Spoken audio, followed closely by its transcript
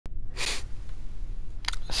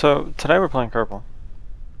So today we're playing Kerbal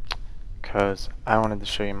because I wanted to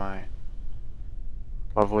show you my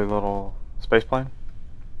lovely little space plane.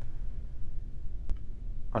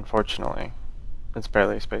 Unfortunately, it's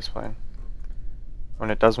barely a space plane. When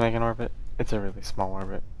it does make an orbit, it's a really small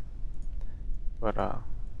orbit. But I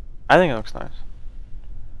think it looks nice,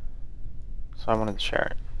 so I wanted to share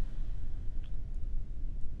it.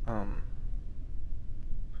 I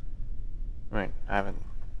mean, I haven't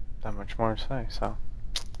done much more to say, so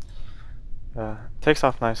takes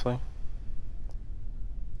off nicely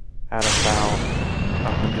at about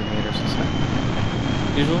 100 meters a second,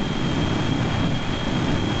 usually.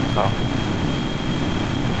 So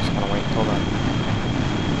just gotta wait until then.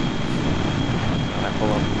 And I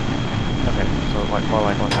pull up. Okay, so like more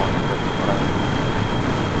like 120, but whatever.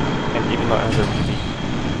 And even though it has a really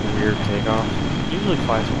weird takeoff, it usually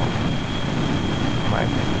flies well, in my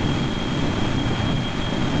opinion.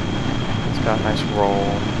 It's got a nice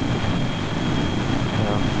roll. You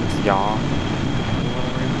know, it's yaw a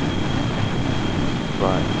little weird,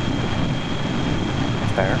 but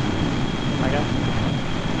it's there, I guess.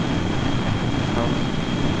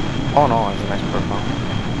 All in all, it's a nice profile,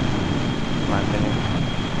 in my opinion.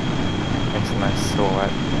 Makes a nice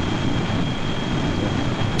silhouette.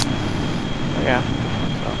 But yeah,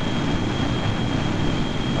 so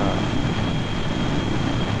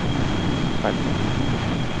but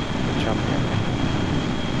good jump here.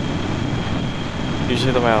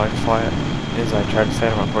 Usually the way I like to fly it is I try to stay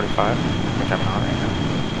at about 45, which I'm not right now,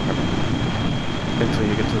 but whatever. Until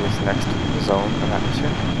you get to this next zone of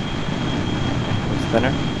atmosphere, which is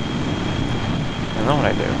thinner. And then what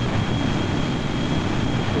I do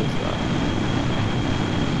is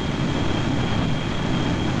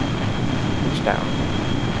pitch down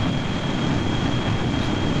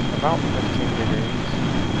about 15 degrees.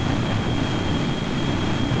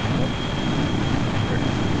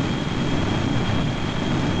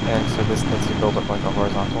 And so this lets you build up like a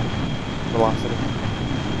horizontal velocity,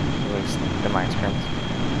 at least in my experience.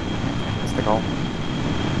 That's the goal.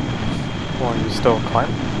 While you still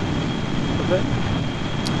climb a bit.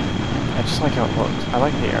 I just like how it looks. I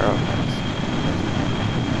like the arrow effects.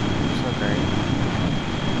 They're so great.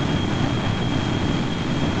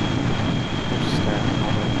 You're just staring at them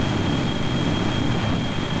all day.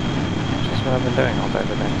 Which is what I've been doing all day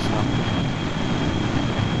today, so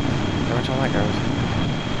pretty much how that goes.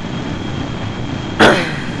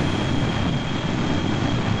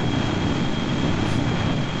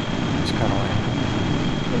 Just kinda like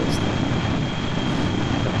put this thing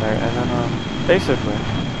up there, and then basically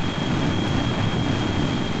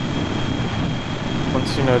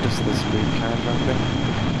once you notice the speed kind of jumping,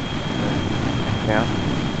 yeah,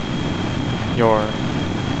 your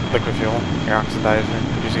liquid fuel, your oxidizer,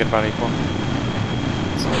 usually get about equal.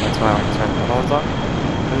 So that's when I like to turn the buttons on.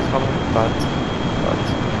 What is it called? Buds.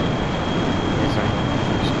 These are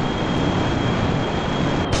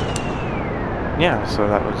yeah, so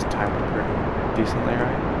that was timed pretty decently,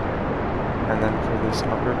 right? And then for this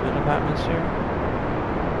upper bit of atmosphere,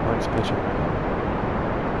 let's pitch it back up.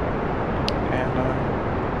 And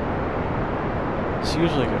this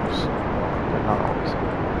usually goes well, but not always.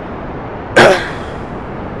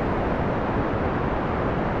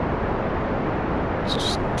 It's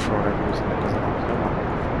just for whatever reason it doesn't always go well.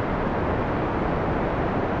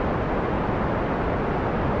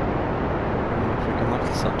 And if we can lift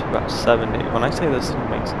this up to about 70, when I say this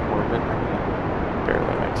makes an orbit, I mean it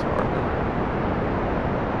barely makes an orbit.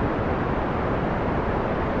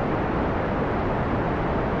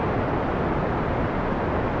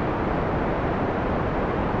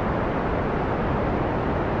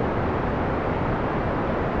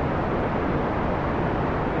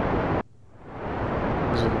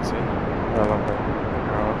 As you can see, I love the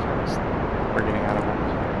arrow effects we're getting out of it.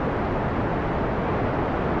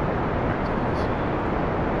 Back to this.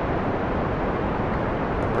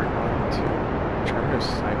 Okay, then we're going to try to go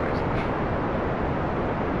sideways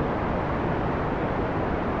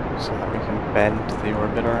so that we can bend the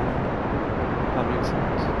orbit around. If that makes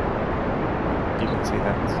sense. You can see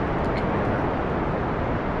that it's coming around.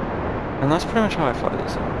 And that's pretty much how I fly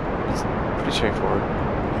this out. It's pretty straightforward.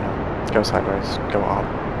 You know, go sideways, go up,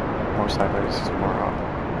 more sideways, more up.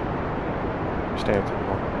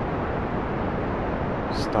 Stereotypical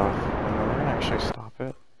stuff. And then we're gonna actually stop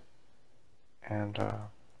it. And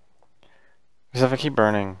because if I keep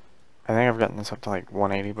burning, I think I've gotten this up to like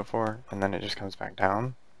 180 before, and then it just comes back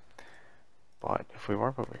down. But if we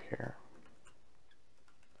warp over here,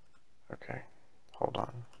 okay, hold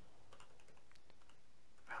on.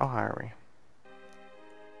 How high are we?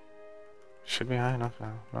 Should be high enough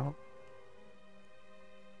now. Nope.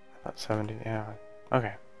 I thought 70, yeah.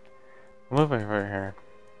 Okay. We'll move over here.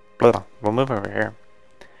 Blah. We'll move over here.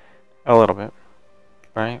 A little bit.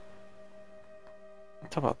 Right?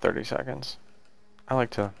 It's about 30 seconds. I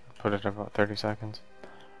like to put it about 30 seconds.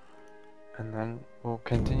 And then we'll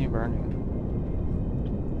continue burning.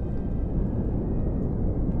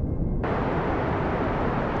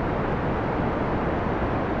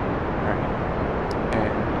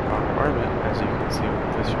 As you can see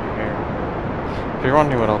with this right here. If you're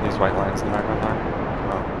wondering what all these white lines in the background are,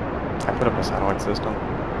 I put up a satellite system.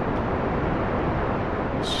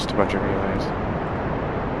 It's just a bunch of relays.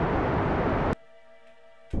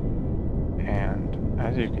 And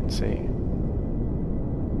as you can see,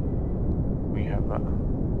 we have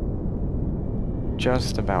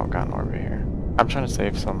just about gotten orbit here. I'm trying to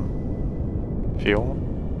save some fuel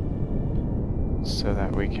so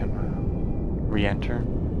that we can re-enter.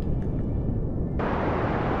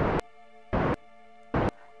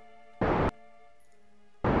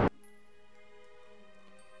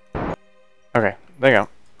 Okay, there you go.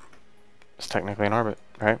 It's technically in orbit,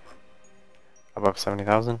 right? Above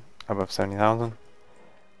 70,000, above 70,000.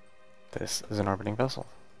 This is an orbiting vessel.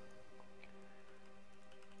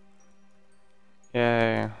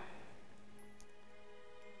 Yay.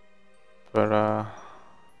 But, I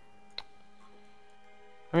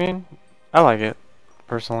mean, I like it,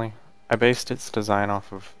 personally. I based its design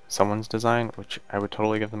off of someone's design, which I would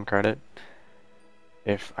totally give them credit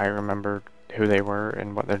if I remembered who they were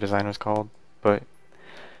and what their design was called. But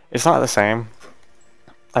it's not the same.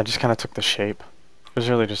 I just kind of took the shape. It was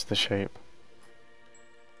really just the shape.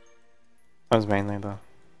 That was mainly the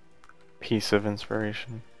piece of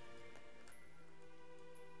inspiration.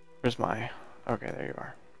 Where's my... Okay, there you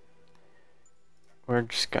are. We're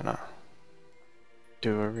just gonna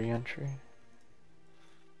do a re-entry.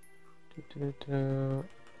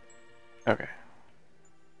 Okay. A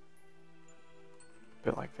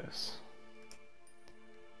bit like this.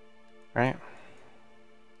 Right?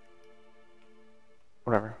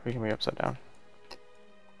 Whatever, we can be upside down.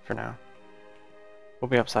 For now. We'll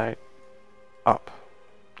be upside up.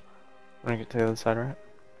 Wanna get to the other side, right?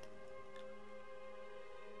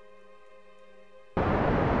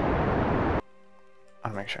 I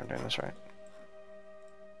wanna make sure I'm doing this right.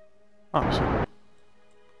 Oh, so.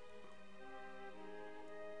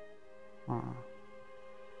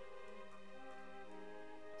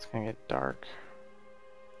 It's gonna get dark.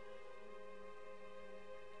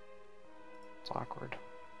 It's awkward.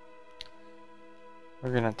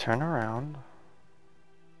 We're gonna turn around.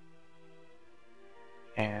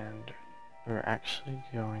 And we're actually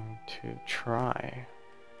going to try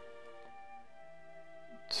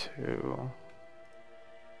to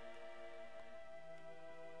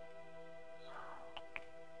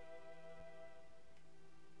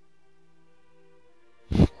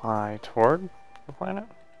fly toward the planet.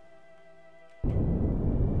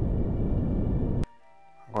 Wrong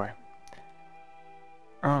way.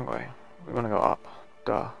 Wrong way. We want to go up.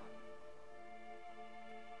 Duh.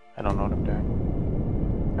 I don't know what I'm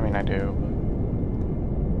doing. I mean, I do, but...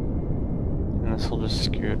 And this will just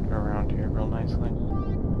scoot around here real nicely.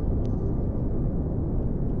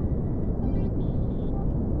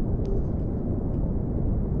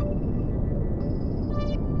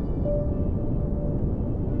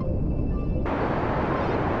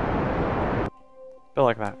 Feel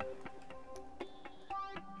like that.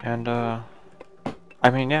 And, I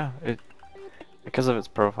mean, yeah, because of its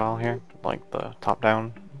profile here, like the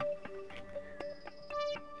top-down,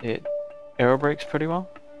 it aerobrakes pretty well.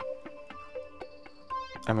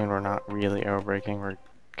 I mean, we're not really aerobraking, we're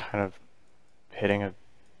kind of hitting a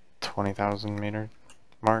 20,000 meter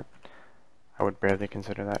mark. I would barely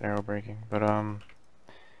consider that aerobraking, but,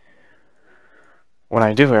 when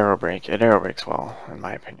I do aerobrake, it aerobrakes well, in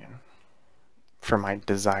my opinion. For my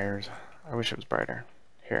desires. I wish it was brighter.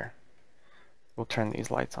 Here. We'll turn these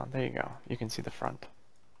lights on. There you go. You can see the front.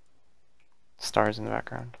 Stars in the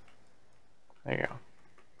background. There you go.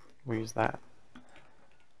 We use that.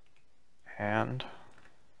 And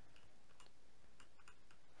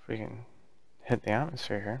if we can hit the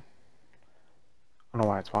atmosphere here. I don't know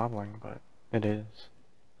why it's wobbling, but it is.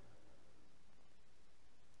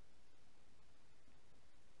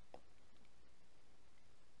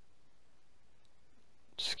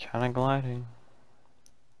 Just kind of gliding.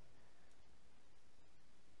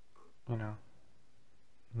 You know,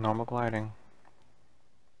 normal gliding.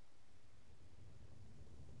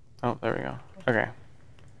 Oh, there we go. Okay.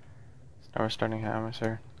 So now we're starting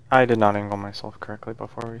atmosphere. I did not angle myself correctly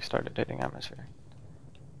before we started hitting atmosphere.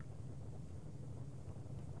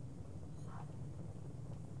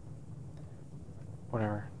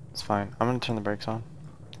 Whatever, it's fine. I'm gonna turn the brakes on.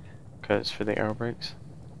 goes for the air brakes.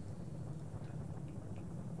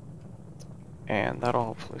 And that'll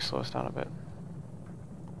hopefully slow us down a bit.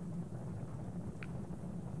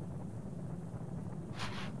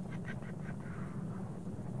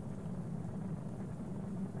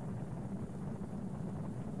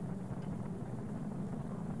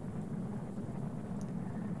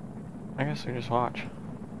 I guess we just watch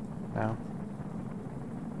now.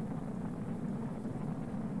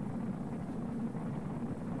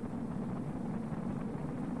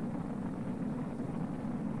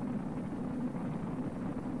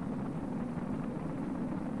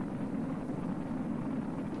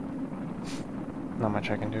 Not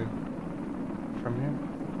much I can do from here.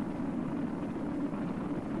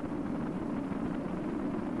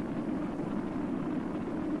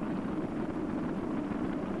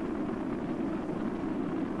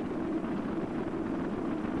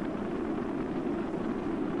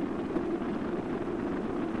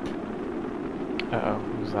 Uh-oh,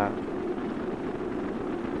 who's that?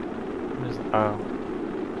 What is that? Oh.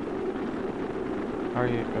 How are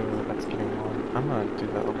you? Oh, that's getting warm. I'm gonna do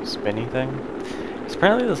that little spinny thing. Because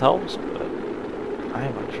apparently this helps, but I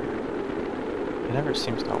am unsure. It never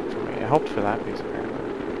seems to help for me. It helped for that piece apparently.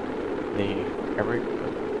 But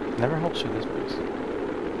it never helps for this piece.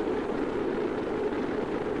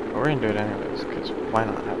 But we're gonna do it anyways, because why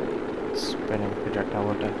not have a spinning projectile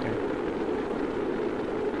of death here?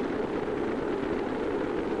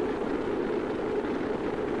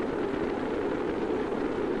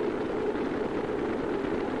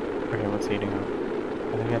 Okay, what's heating up?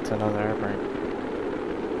 I think it's another air brake.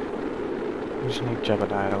 We just need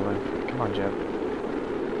Jebediah to live. Come on, Jeb.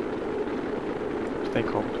 Stay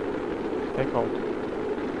cold. Stay cold.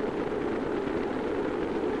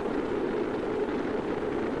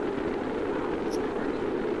 It's not working.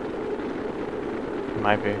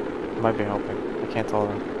 It might be helping. I can't tell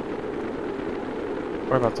though.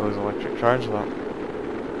 We're about to lose electric charge though.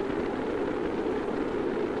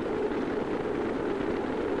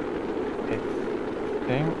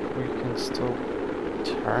 I think we can still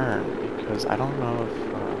turn because I don't know if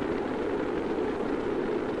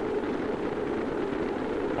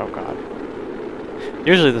oh god.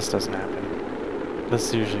 Usually this doesn't happen.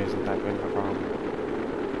 This usually isn't that big of a problem.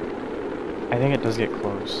 I think it does get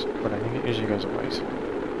close, but I think it usually goes away soon.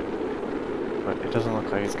 But it doesn't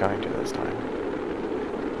look like it's going to this time.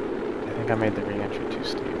 I think I made the re-entry too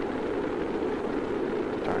steep.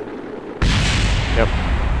 Darn. Yep.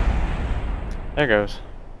 There goes.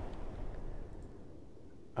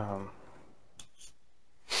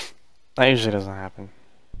 That usually doesn't happen.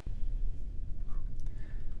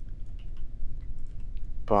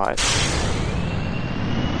 But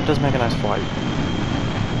it does make a nice flight.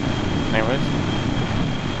 Anyways,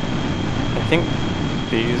 I think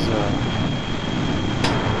these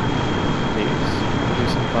do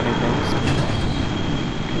some funny things to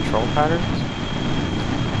control patterns,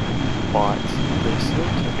 but they seem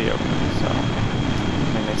to be okay, so I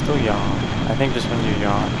mean they still yaw. I think just when you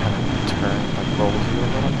yaw it kind of rolls you a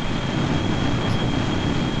little.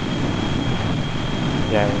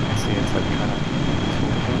 Yeah, you can see it's like kind of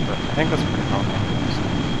tilting, but I think that's pretty normal.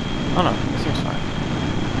 Oh no, it seems fine.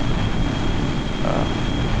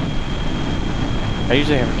 I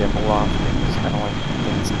usually have a gimbal off because I don't like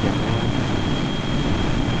things gimbaling.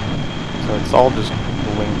 So it's all just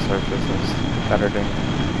wing surfaces that are doing the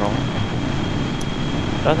controlling.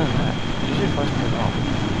 But other than that, it usually flies pretty well.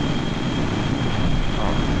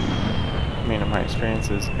 I mean, in my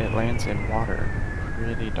experiences, it lands in water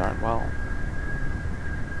pretty darn well.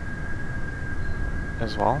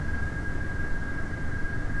 As well.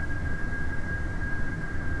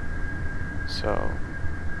 So,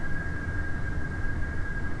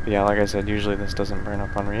 yeah, like I said, usually this doesn't burn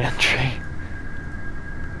up on re-entry.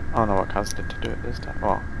 I don't know what caused it to do it this time.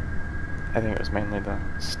 Well, I think it was mainly the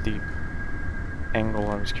steep angle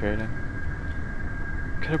I was creating.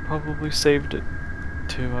 Could have probably saved it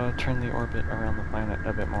to turn the orbit around the planet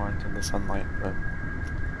a bit more into the sunlight, but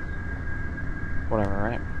whatever,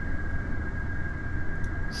 right?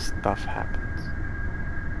 Stuff happens.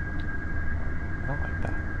 I don't like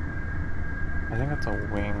that. I think that's a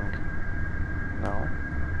wing. No.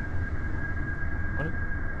 What?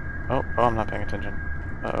 Oh, I'm not paying attention.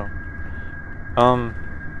 Uh-oh.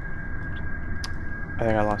 I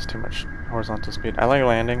think I lost too much horizontal speed. I like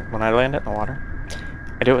landing. When I land it in the water,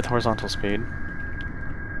 I do it with horizontal speed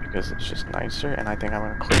because it's just nicer, and I think I'm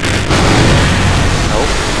gonna click. Nope.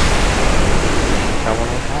 That one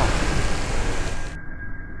went well.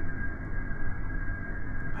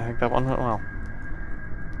 I think that one went well.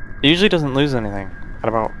 It usually doesn't lose anything at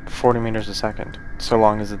about 40 meters a second, so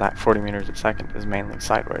long as that 40 meters a second is mainly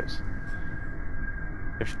sideways.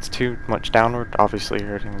 if it's too much downward, obviously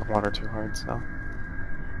you're hitting the water too hard, so.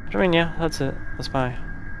 But I mean, yeah, that's it. That's my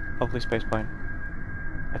lovely spaceplane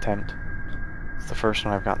attempt. It's the first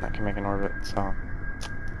one I've gotten that can make an orbit, so.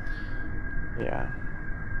 Yeah.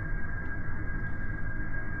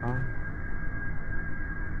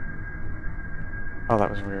 Oh, that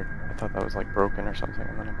was weird. I thought that was like broken or something,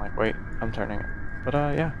 and then I'm like, wait, I'm turning it. But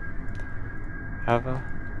yeah. Have a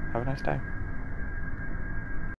nice day.